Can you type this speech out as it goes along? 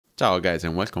Ciao guys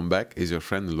and welcome back, it's your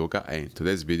friend Luca, and in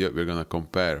today's video we're gonna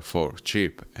compare 4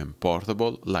 cheap and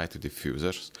portable light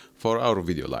diffusers for our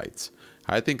video lights.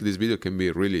 I think this video can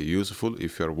be really useful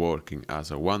if you're working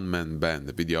as a one-man band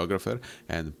videographer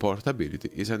and portability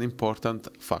is an important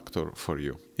factor for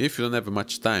you. If you don't have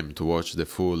much time to watch the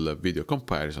full video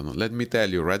comparison, let me tell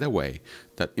you right away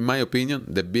that in my opinion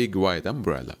the big white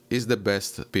umbrella is the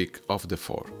best pick of the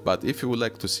 4. But if you would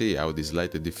like to see how this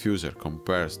light diffuser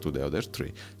compares to the other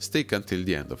 3, stick until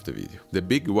the end of the video. The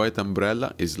big white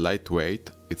umbrella is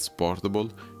lightweight, it's portable,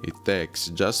 it takes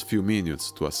just few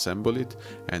minutes to assemble it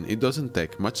and it doesn't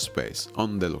take much space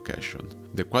on the location.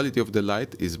 The quality of the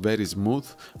light is very smooth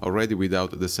already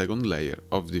without the second layer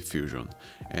of diffusion,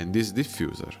 and this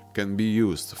diffuser can be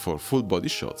used for full body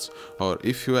shots or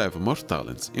if you have more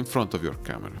talents in front of your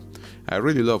camera. I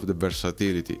really love the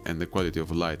versatility and the quality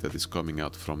of light that is coming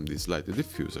out from this light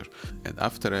diffuser, and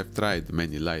after I've tried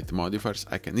many light modifiers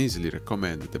I can easily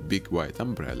recommend the big white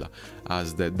umbrella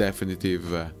as the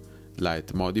definitive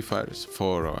light modifiers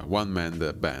for one-man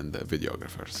band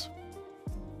videographers.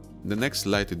 The next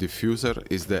light diffuser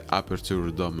is the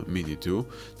APUTURE DOME MINI II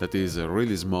that is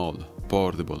really small,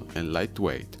 portable and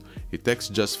lightweight. It takes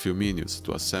just few minutes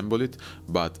to assemble it,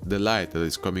 but the light that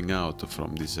is coming out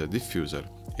from this diffuser,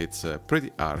 it's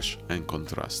pretty harsh and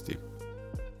contrasty.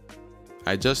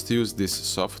 I just use this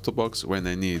softbox when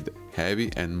I need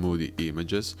heavy and moody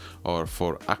images or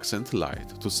for accent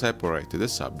light to separate the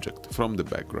subject from the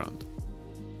background.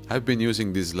 I've been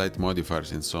using these light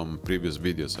modifiers in some previous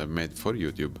videos I've made for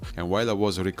YouTube, and while I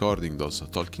was recording those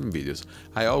talking videos,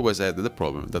 I always had the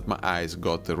problem that my eyes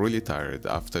got really tired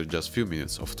after just few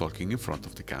minutes of talking in front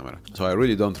of the camera. So I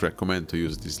really don't recommend to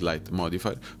use this light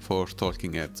modifier for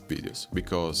talking head videos,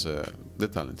 because the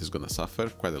talent is gonna suffer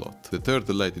quite a lot. The third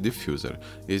light diffuser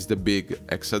is the BIG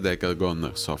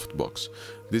HEXADECAGON softbox.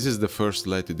 This is the first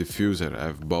light diffuser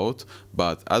I've bought,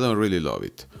 but I don't really love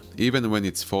it. Even when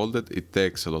it's folded, it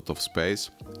takes a lot of space,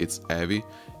 it's heavy,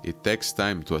 it takes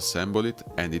time to assemble it,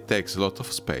 and it takes a lot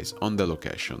of space on the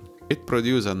location. It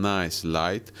produces a nice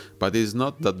light, but is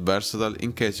not that versatile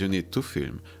in case you need to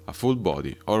film a full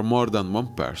body or more than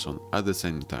one person at the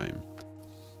same time.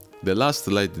 The last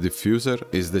light diffuser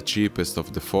is the cheapest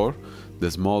of the 4,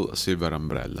 the small silver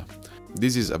umbrella.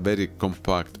 This is a very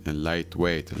compact and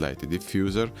lightweight light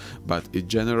diffuser, but it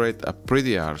generates a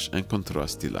pretty harsh and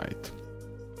contrasty light.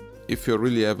 If you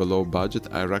really have a low budget,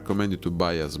 I recommend you to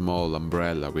buy a small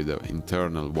umbrella with an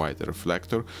internal white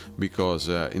reflector, because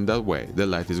in that way the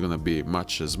light is gonna be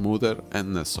much smoother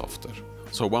and softer.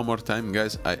 So one more time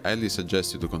guys, I highly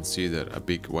suggest you to consider a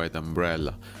big white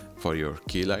umbrella for your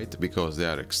key light, because they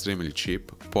are extremely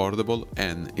cheap, portable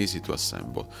and easy to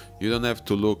assemble. You don't have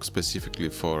to look specifically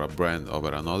for a brand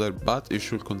over another, but you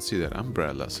should consider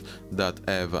umbrellas that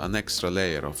have an extra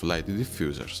layer of light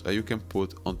diffusers that you can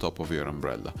put on top of your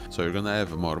umbrella. So you're gonna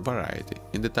have more variety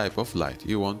in the type of light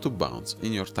you want to bounce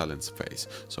in your talent's face.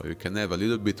 So you can have a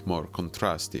little bit more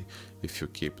contrasty if you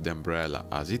keep the umbrella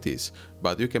as it is,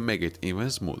 but you can make it even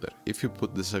smoother if you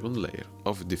put the second layer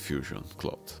of diffusion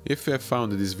cloth. If you have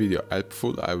found this video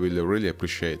helpful, I will really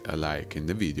appreciate a like in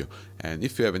the video, and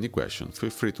if you have any questions,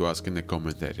 feel free to ask in the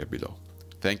comment area below.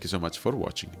 Thank you so much for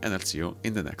watching, and I'll see you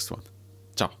in the next one.